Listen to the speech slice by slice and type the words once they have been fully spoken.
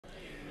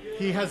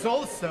He has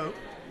also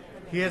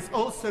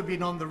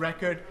been on the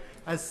record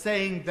as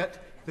saying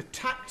that the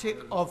tactic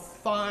of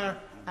fire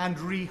and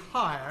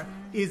rehire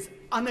is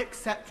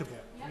unacceptable.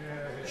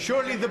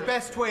 Surely the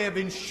best way of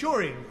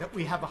ensuring that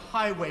we have a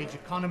high-wage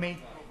economy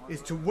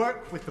is to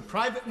work with the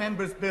private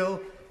member's bill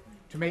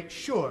to make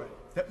sure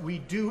that we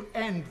do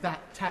end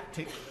that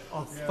tactic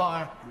of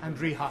fire and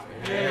rehire.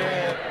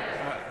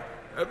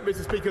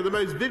 Mr. Speaker, the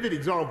most vivid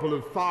example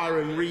of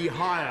fire and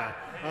rehire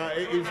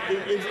is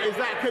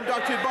that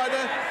conducted by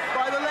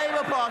the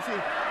Labour Party.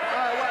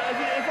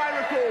 If I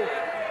recall,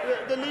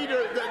 the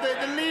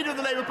leader of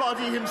the Labour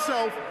Party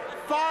himself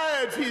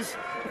fired his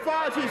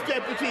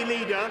deputy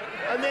leader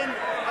and then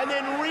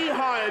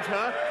rehired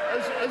her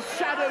as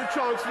Shadow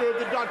Chancellor of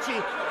the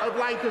Duchy of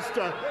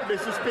Lancaster,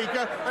 Mr.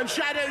 Speaker, and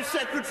Shadow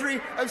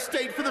Secretary of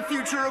State for the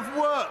Future of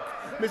Work.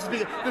 Mr.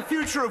 Speaker, the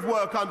future of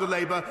work under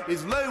Labour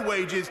is low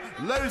wages,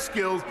 low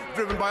skills,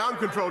 driven by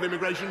uncontrolled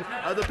immigration.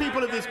 The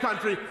people of this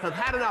country have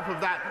had enough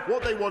of that.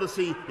 What they want to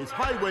see is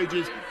high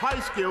wages, high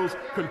skills,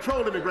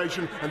 controlled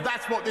immigration, and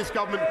that's what this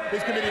government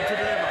is committed to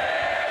deliver.